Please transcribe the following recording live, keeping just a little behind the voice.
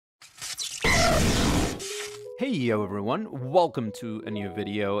Hey yo everyone, welcome to a new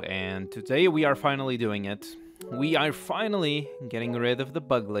video, and today we are finally doing it. We are finally getting rid of the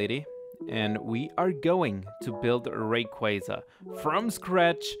bug lady, and we are going to build Rayquaza from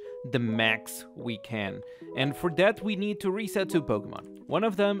scratch the max we can. And for that we need to reset two Pokemon. One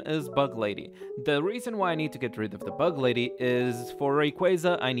of them is Bug Lady. The reason why I need to get rid of the Bug Lady is for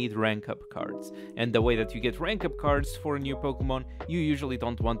Rayquaza I need rank up cards. And the way that you get rank up cards for a new Pokemon, you usually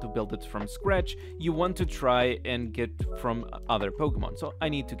don't want to build it from scratch. You want to try and get from other Pokemon. So I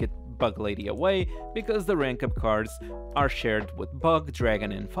need to get Bug Lady away because the rank up cards are shared with Bug,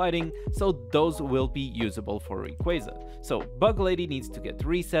 Dragon, and Fighting, so those will be usable for Rayquaza. So Bug Lady needs to get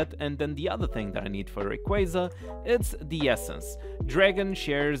reset, and then the other thing that I need for Rayquaza, it's the Essence. Dragon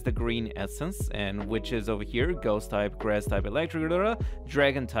shares the green Essence, and which is over here, Ghost type, Grass type, Electric,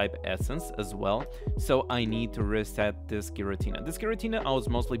 Dragon type Essence as well. So I need to reset this Giratina. This Giratina, I was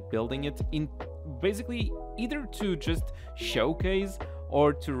mostly building it in basically either to just showcase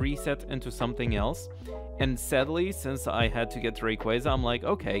or to reset into something else. And sadly, since I had to get Rayquaza, I'm like,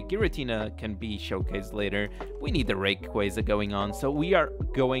 okay, Giratina can be showcased later. We need the Rayquaza going on, so we are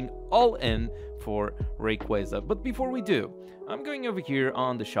going all in for Rayquaza. But before we do, I'm going over here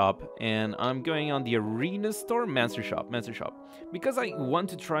on the shop, and I'm going on the Arena Store, Master Shop, because I want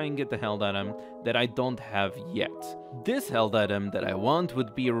to try and get the held item that I don't have yet. This held item that I want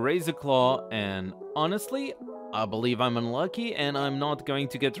would be a Razor Claw, and honestly, I believe I'm unlucky and I'm not going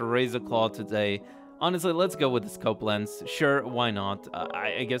to get a Razor Claw today. Honestly, let's go with the scope lens. Sure, why not?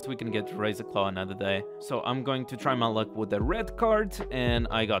 I guess we can get Razor Claw another day. So I'm going to try my luck with the red card, and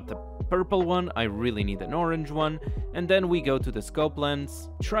I got the purple one. I really need an orange one. And then we go to the scope lens,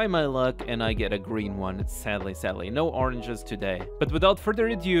 try my luck, and I get a green one. It's sadly, no oranges today. But without further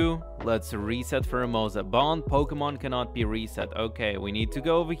ado, let's reset Pheromosa. Bond Pokemon cannot be reset. Okay, we need to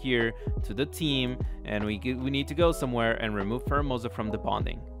go over here to the team, and we need to go somewhere and remove Pheromosa from the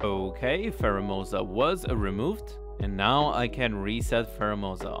bonding. Okay, Pheromosa was removed, and now I can reset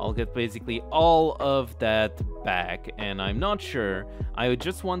Pheromosa. I'll get basically all of that back, and I'm not sure. I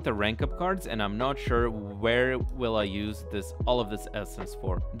just want the rank up cards, and I'm not sure where will I use all of this essence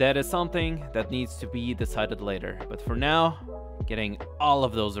for. That is something that needs to be decided later, but for now, getting all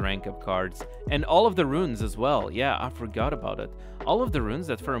of those rank up cards and all of the runes as well. Yeah, I forgot about it. All of the runes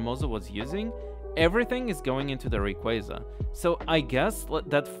that Pheromosa was using, everything is going into the Rayquaza. So I guess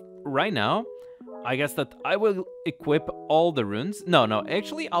that right now, I guess that I will equip all the runes. No,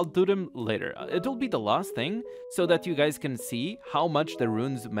 actually I'll do them later. It will be the last thing so that you guys can see how much the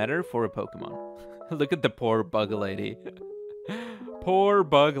runes matter for a Pokemon. Look at the poor bug lady. Poor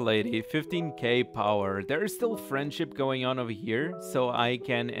bug lady, 15k power. There is still friendship going on over here, so I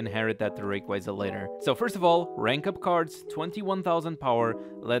can inherit that to Rayquaza later. So first of all, rank up cards, 21,000 power.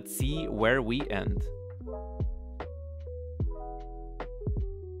 Let's see where we end.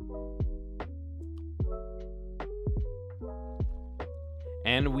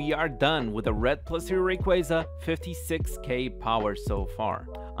 And we are done with a red plus 0 Rayquaza, 56k power so far.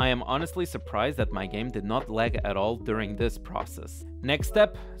 I am honestly surprised that my game did not lag at all during this process. Next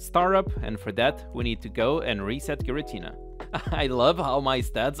step, star up, and for that we need to go and reset Giratina. I love how my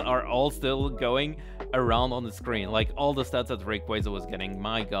stats are all still going around on the screen, like all the stats that Rayquaza was getting,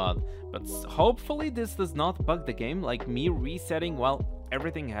 my god. But hopefully this does not bug the game, like me resetting while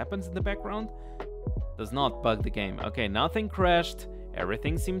everything happens in the background. Does not bug the game. Okay, nothing crashed.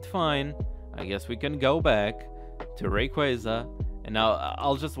 Everything seemed fine. I guess we can go back to Rayquaza. And now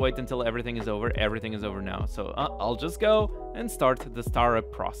I'll just wait until everything is over. Everything is over now. So I'll just go and start the star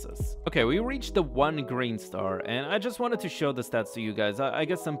up process. Okay, we reached the 1 green star. And I just wanted to show the stats to you guys. I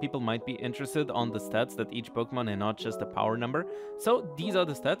guess some people might be interested on the stats that each Pokemon and not just the power number. So these are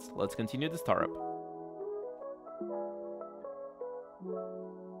the stats. Let's continue the star up.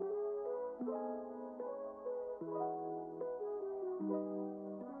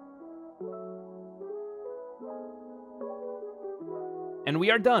 And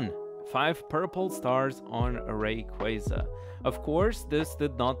we are done! 5 purple stars on Rayquaza. Of course, this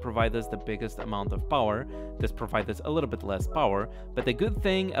did not provide us the biggest amount of power, this provides us a little bit less power, but the good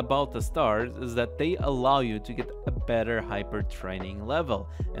thing about the stars is that they allow you to get a better hyper training level,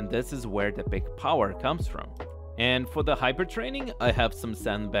 and this is where the big power comes from. And for the hyper training, I have some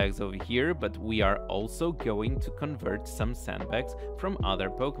sandbags over here, but we are also going to convert some sandbags from other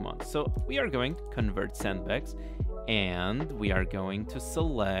Pokemon. So we are going to convert sandbags, and we are going to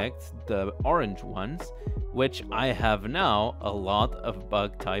select the orange ones, which I have now a lot of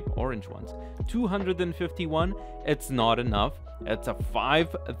bug type orange ones. 251, it's not enough. It's a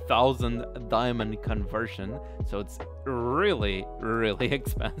 5,000 diamond conversion, so it's really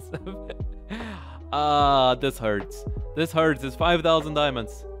expensive. This hurts. This hurts. It's 5,000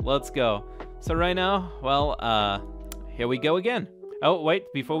 diamonds. Let's go. So right now, well, here we go again. Oh,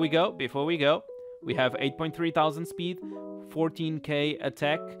 wait, before we go, we have 8.3 thousand speed, 14k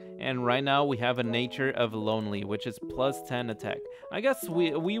attack, and right now we have a nature of lonely, which is plus 10 attack. I guess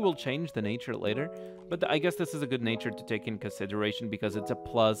we will change the nature later, but I guess this is a good nature to take in consideration because it's a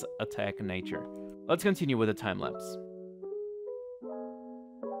plus attack nature. Let's continue with the time lapse.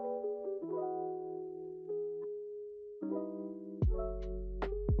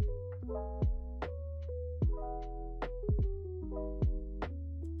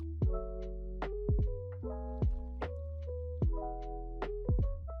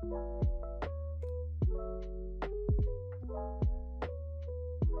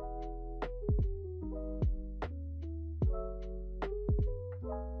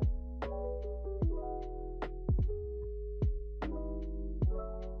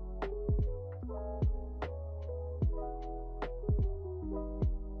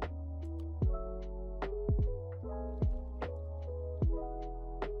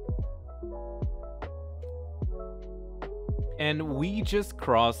 And we just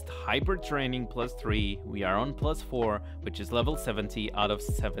crossed Hyper Training +3, we are on +4, which is level 70 out of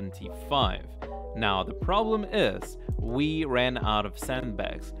 75. Now the problem is, we ran out of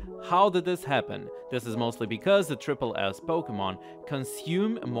sandbags. How did this happen? This is mostly because the SSS Pokemon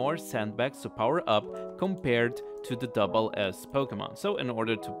consume more sandbags to power up compared to the SS Pokemon. So in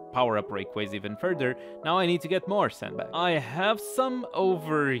order to power up Rayquaza even further, now I need to get more sandbags. I have some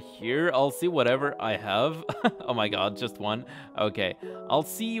over here. I'll see whatever I have. Oh my god, just one. Okay, I'll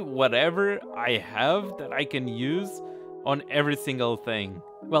see whatever I have that I can use on every single thing.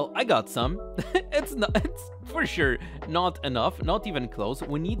 Well, I got some. It's for sure not enough, not even close.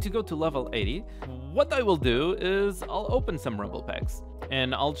 We need to go to level 80. What I will do is I'll open some Rumble Packs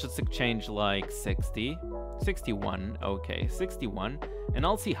and I'll just exchange like 60, 61, okay, 61, and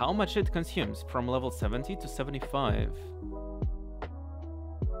I'll see how much it consumes from level 70 to 75.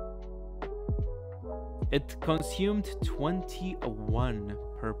 It consumed 21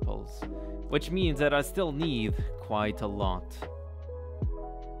 purples, which means that I still need quite a lot.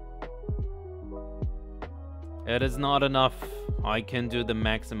 It is not enough. I can do the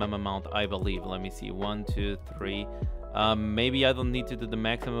maximum amount, I believe. Let me see, 1, 2, 3. Maybe I don't need to do the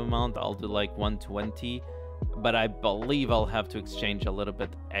maximum amount. I'll do like 120. But I believe I'll have to exchange a little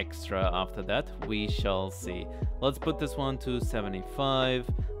bit extra after that. We shall see. Let's put this one to 75.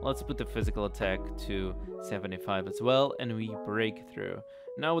 Let's put the physical attack to 75 as well. And we break through.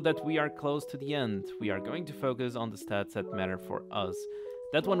 Now that we are close to the end, we are going to focus on the stats that matter for us.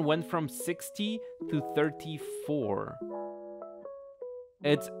 That one went from 60 to 34.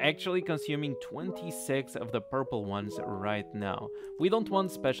 It's actually consuming 26 of the purple ones right now. We don't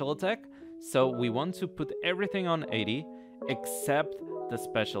want special attack, so we want to put everything on 80 except the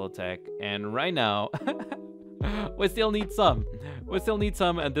special attack. And right now, we still need some. We still need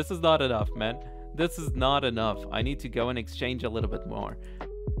some, and this is not enough, man. This is not enough. I need to go and exchange a little bit more.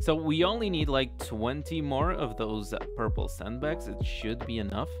 So we only need like 20 more of those purple sandbags. It should be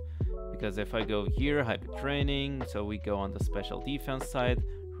enough. Because if I go here, Hyper Training, so we go on the special defense side,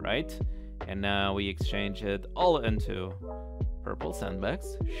 right? And now we exchange it all into purple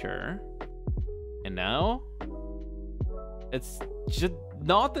sandbags, sure. And now, it's just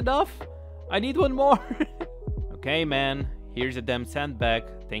not enough. I need one more. Okay, man, here's a damn sandbag,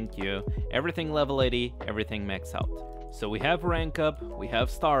 thank you. Everything level 80, everything max out. So we have rank up, we have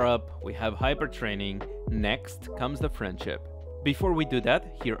star up, we have Hyper Training. Next comes the friendship. Before we do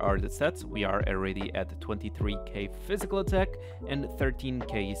that, here are the stats. We are already at 23k physical attack and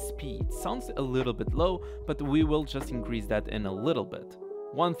 13k speed. Sounds a little bit low, but we will just increase that in a little bit.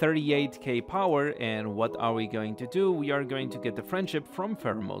 138k power, and what are we going to do? We are going to get the friendship from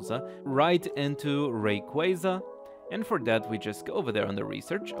Pheromosa right into Rayquaza. And for that, we just go over there on the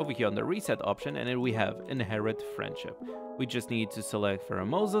research, over here on the reset option, and then we have inherit friendship. We just need to select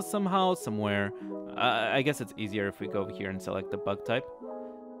Pheromosa somehow, somewhere. I guess it's easier if we go over here and select the bug type.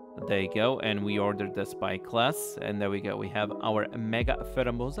 There you go, and we ordered this by class, and there we go. We have our Mega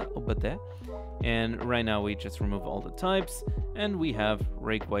Pheromosa over there. And right now we just remove all the types, and we have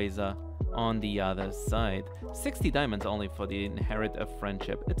Rayquaza on the other side. 60 diamonds only for the inherit of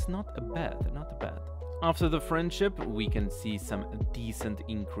friendship. It's not bad, not bad. After the friendship, we can see some decent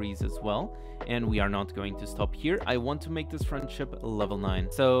increase as well, and we are not going to stop here. I want to make this friendship level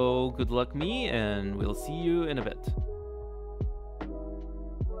 9. So good luck me, and we'll see you in a bit.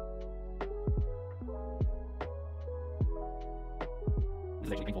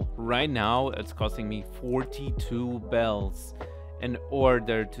 Right now, it's costing me 42 bells. in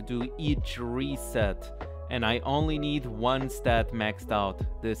order to do each reset, and I only need one stat maxed out.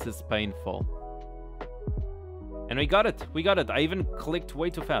 This is painful. And we got it. We got it. I even clicked way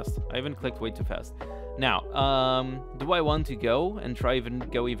too fast. Now, do I want to go and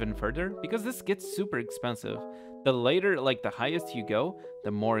go even further? Because this gets super expensive. The later, like the highest you go,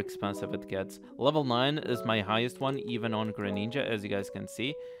 the more expensive it gets. Level 9 is my highest one, even on Greninja, as you guys can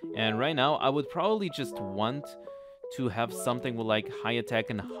see. And right now, I would probably just want to have something with like high attack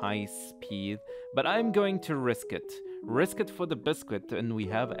and high speed. But I'm going to risk it. Risk it for the biscuit, and we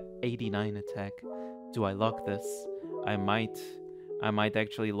have 89 attack. Do I lock this? I might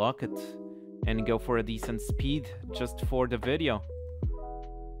actually lock it and go for a decent speed just for the video.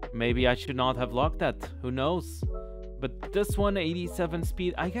 Maybe I should not have locked that. Who knows? But this one, 87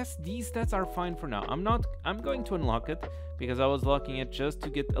 speed, I guess these stats are fine for now. I'm going to unlock it because I was locking it just to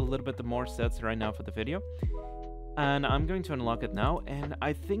get a little bit more stats right now for the video. And I'm going to unlock it now, and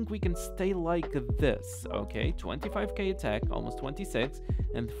I think we can stay like this. Okay, 25k attack, almost 26,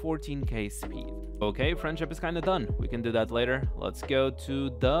 and 14k speed. Okay, friendship is kind of done. We can do that later. Let's go to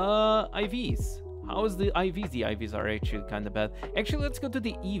the IVs. How is the IVs? The IVs are actually kind of bad. Actually, let's go to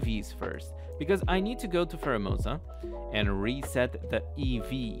the EVs first, because I need to go to Pheromosa and reset the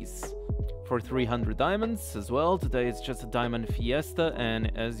EVs for 300 diamonds as well. Today it's just a diamond fiesta,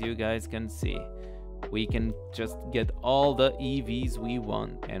 and as you guys can see, we can just get all the EVs we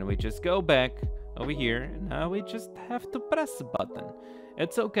want, and we just go back over here, and now we just have to press a button.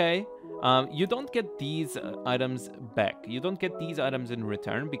 It's okay. You don't get these items back. You don't get these items in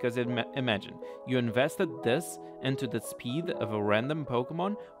return because imagine you invested this into the speed of a random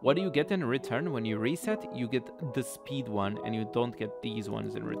Pokemon. What do you get in return when you reset? You get the speed one, and you don't get these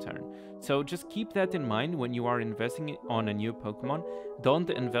ones in return. So just keep that in mind when you are investing on a new Pokemon. Don't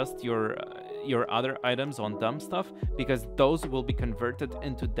invest your other items on dumb stuff, because those will be converted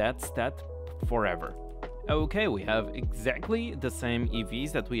into that stat forever. Okay, we have exactly the same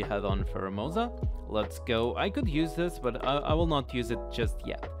EVs that we had on Pheromosa. Let's go. I could use this, but I will not use it just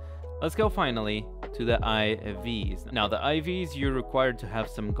yet. Let's go finally to the IVs. Now, the IVs, you're required to have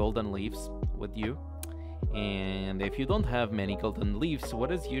some golden leaves with you. And if you don't have many golden leaves,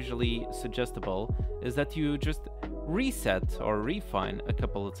 what is usually suggestible is that you just reset or refine a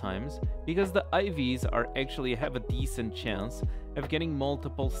couple of times, because the IVs actually have a decent chance of getting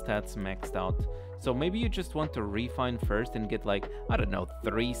multiple stats maxed out. So maybe you just want to refine first and get like, I don't know,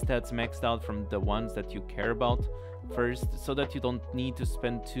 3 stats maxed out from the ones that you care about first, so that you don't need to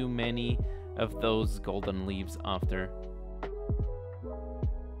spend too many of those golden leaves after.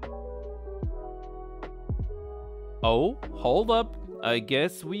 Oh, hold up. I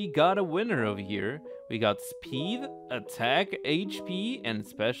guess we got a winner over here. We got speed, attack, HP, and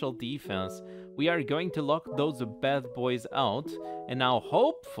special defense. We are going to lock those bad boys out. And now,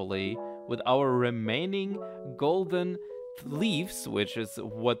 hopefully, with our remaining golden leaves, which is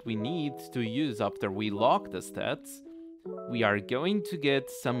what we need to use after we lock the stats, we are going to get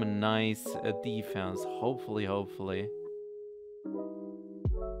some nice defense. Hopefully.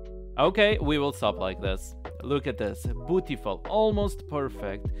 Okay, we will stop like this. Look at this, beautiful, almost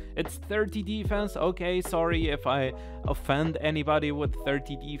perfect. It's 30 defense. Okay, sorry if I offend anybody with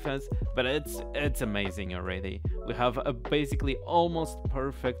 30 defense, but it's amazing already. We have a basically almost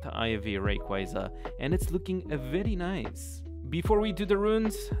perfect IV Rayquaza, and it's looking very nice. Before we do the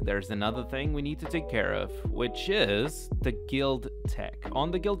runes, there's another thing we need to take care of, which is the guild tech.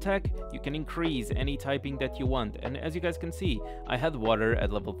 On the guild tech, you can increase any typing that you want, and as you guys can see, I had water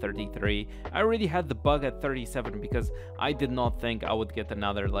at level 33. I already had the bug at 37 because I did not think I would get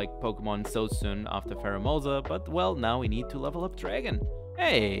another like Pokemon so soon after Pheromosa, but well, now we need to level up Dragon.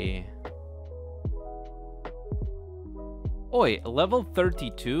 Hey! Oi, level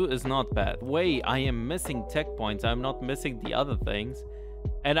 32 is not bad. Wait, I am missing tech points. I'm not missing the other things.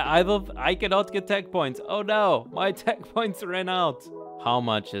 And I cannot get tech points. Oh no, my tech points ran out. How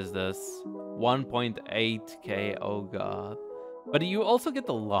much is this? 1.8k, oh god. But you also get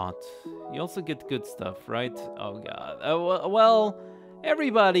a lot. You also get good stuff, right? Oh god. Well,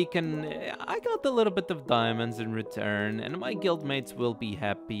 everybody can... I got a little bit of diamonds in return, and my guildmates will be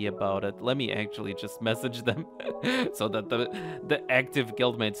happy about it. Let me actually just message them so that the active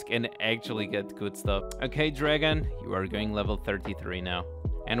guildmates can actually get good stuff. Okay, Dragon, you are going level 33 now.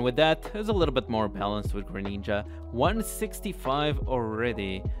 And with that, it's a little bit more balanced with Greninja. 165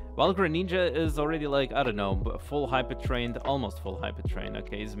 already. While Greninja is already like, I don't know, full hyper trained, almost full hyper trained.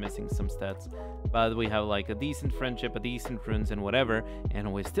 Okay, he's missing some stats. But we have like a decent friendship, a decent runes and whatever.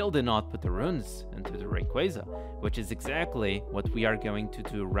 And we still did not put the runes into the Rayquaza, which is exactly what we are going to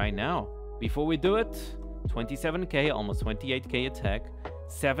do right now. Before we do it, 27k, almost 28k attack,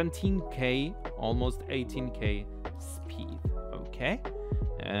 17k, almost 18k speed. Okay,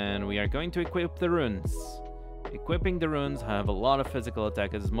 and we are going to equip the runes. Equipping the runes have a lot of physical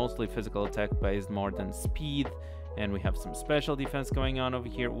attack. It's mostly physical attack based more than speed. And we have some special defense going on over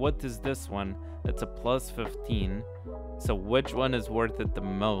here. What is this one? That's a plus 15. So which one is worth it the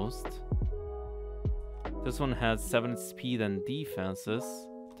most? This one has 7 speed and defenses.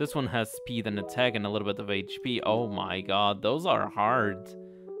 This one has speed and attack and a little bit of HP. Oh my god, those are hard.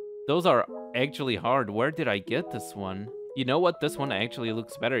 Those are actually hard. Where did I get this one? You know what? This one actually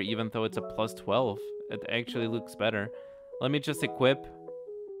looks better, even though it's a plus 12. It actually looks better. Let me just equip.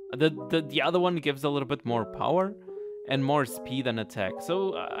 The other one gives a little bit more power and more speed and attack.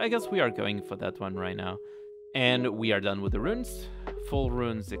 So I guess we are going for that one right now. And we are done with the runes. Full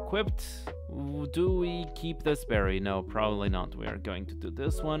runes equipped. Do we keep this berry? No, probably not. We are going to do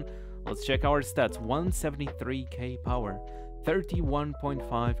this one. Let's check our stats. 173k power,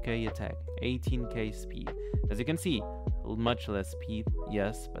 31.5k attack, 18k speed. As you can see, much less speed,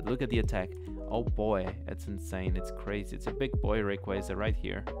 yes, but look at the attack. Oh boy, it's insane, it's crazy. It's a big boy Rayquaza right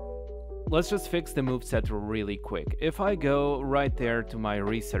here. Let's just fix the moveset really quick. If I go right there to my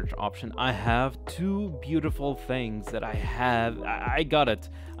research option, I have 2 beautiful things that I got it.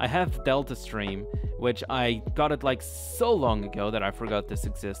 I have Delta Stream, which I got it like so long ago that I forgot this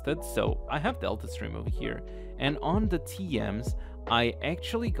existed. So I have Delta Stream over here. And on the TMs, I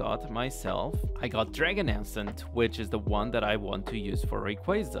actually got Dragon Instant, which is the one that I want to use for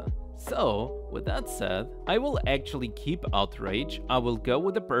Rayquaza. So, with that said, I will actually keep Outrage. I will go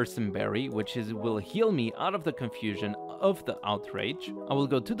with the Person Berry, which will heal me out of the confusion of the Outrage. I will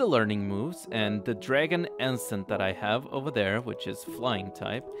go to the learning moves, and the Dragon Instant that I have over there, which is Flying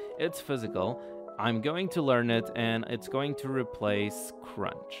type, it's physical. I'm going to learn it, and it's going to replace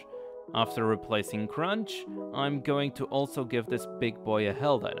Crunch. After replacing Crunch, I'm going to also give this big boy a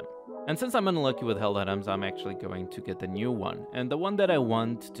held item. And since I'm unlucky with held items, I'm actually going to get the new one. And the one that I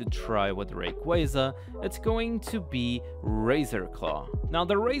want to try with Rayquaza, it's going to be Razor Claw. Now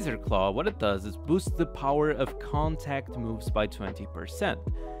the Razor Claw, what it does is boost the power of contact moves by 20%.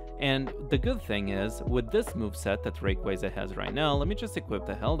 And the good thing is, with this moveset that Rayquaza has right now, let me just equip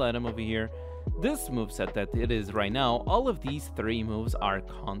the held item over here. This moveset that it is right now, all of these 3 moves are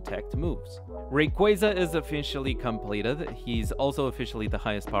contact moves. Rayquaza is officially completed. He's also officially the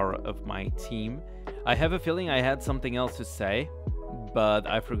highest power of my team. I have a feeling I had something else to say, but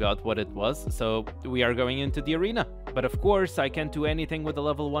I forgot what it was, so we are going into the arena. But of course, I can't do anything with the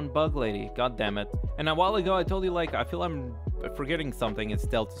level 1 bug lady, god damn it. And a while ago I told you, like, I feel I'm forgetting something. It's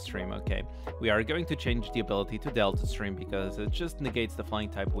Delta Stream. Okay, we are going to change the ability to Delta Stream because it just negates the flying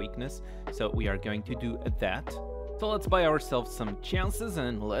type weakness, so we are going to do that. So let's buy ourselves some chances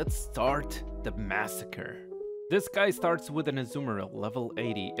and let's start the massacre. This guy starts with an Azumarill, level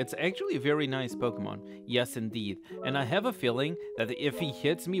 80. It's actually a very nice Pokemon, yes indeed, and I have a feeling that if he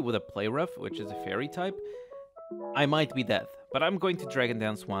hits me with a Play Rough, which is a fairy type, I might be dead. But I'm going to Dragon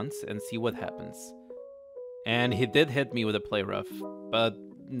Dance once and see what happens. And he did hit me with a Play Rough, but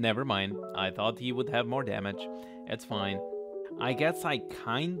never mind. I thought he would have more damage. It's fine. I guess I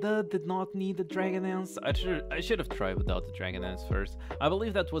kinda did not need the Dragon Dance. I should have tried without the Dragon Dance first. I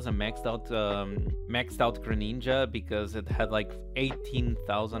believe that was a maxed out Greninja because it had like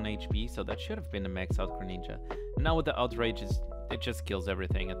 18,000 HP, so that should have been a maxed out Greninja. Now with the Outrage, it just kills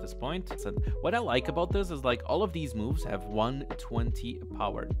everything at this point. So what I like about this is like all of these moves have 120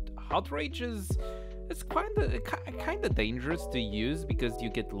 power. Outrage is... it's kinda dangerous to use because you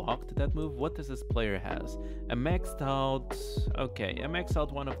get locked to that move. What does this player has? A maxed out... okay, a maxed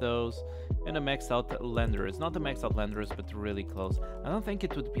out one of those, and a maxed out Landorus. Not the maxed out Landorus, but really close. I don't think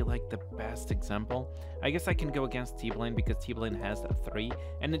it would be like the best example. I guess I can go against T-Blane because T-Blane has a 3,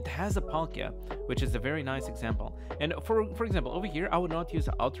 and it has a Palkia, which is a very nice example. And for example, over here, I would not use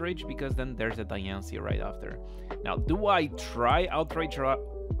Outrage because then there's a Diancie right after. Now, do I try Outrage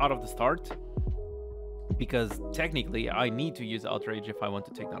out of the start? Because technically I need to use Outrage if I want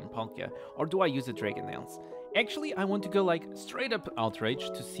to take down Palkia, or do I use a Dragon Dance? Actually, I want to go like straight up Outrage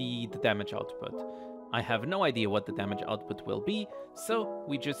to see the damage output. I have no idea what the damage output will be, so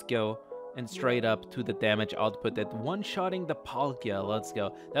we just go and straight up to the damage output at one-shotting the Palkia. Let's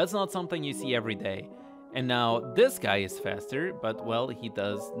go. That's not something you see every day. And now this guy is faster, but well, he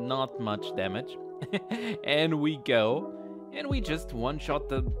does not much damage. And we go, and we just one-shot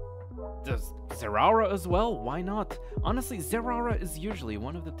the Zeraora as well. Why not? Honestly, Zeraora is usually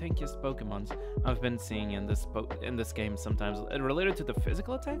one of the tankiest Pokemons I've been seeing in this game sometimes. Related to the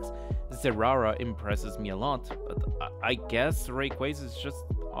physical attacks, Zeraora impresses me a lot, but I guess Rayquaza is just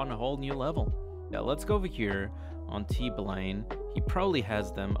on a whole new level. Yeah, let's go over here on T-Blaine. He probably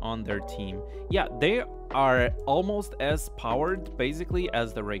has them on their team. Yeah, they are almost as powered basically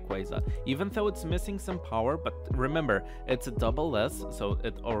as the Rayquaza, even though it's missing some power. But remember, it's a double less, so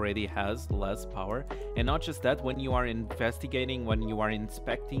it already has less power. And not just that, when you are investigating, when you are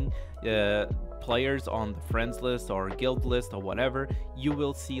inspecting players on the friends list or guild list or whatever, you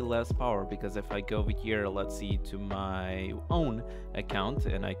will see less power. Because if I go over here, let's see, to my own account,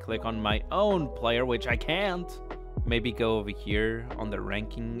 and I click on my own player, which I can't. Maybe go over here on the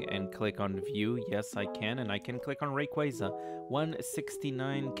ranking and click on view. Yes, I can, and I can click on Rayquaza.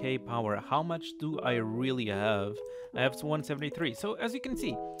 169k power. How much do I really have? I have 173. So as you can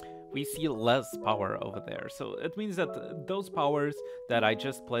see, we see less power over there. So it means that those powers that I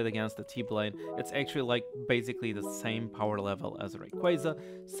just played against the T-Blaine, it's actually like basically the same power level as Rayquaza.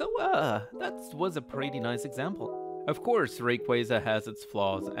 So that was a pretty nice example. Of course, Rayquaza has its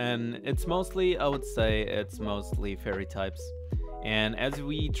flaws, and it's mostly, I would say, it's mostly fairy types. And as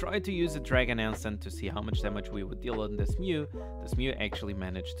we tried to use a Dragon Instant to see how much damage we would deal on this Mew actually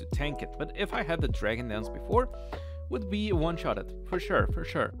managed to tank it. But if I had the Dragon Dance before, would be one-shotted, for sure, for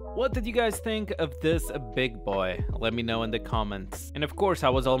sure. What did you guys think of this big boy? Let me know in the comments. And of course, I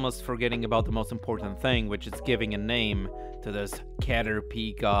was almost forgetting about the most important thing, which is giving a name to this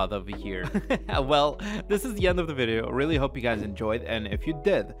Caterpie god over here. Well, this is the end of the video. Really hope you guys enjoyed, and if you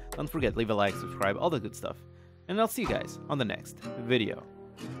did, don't forget, leave a like, subscribe, all the good stuff. And I'll see you guys on the next video.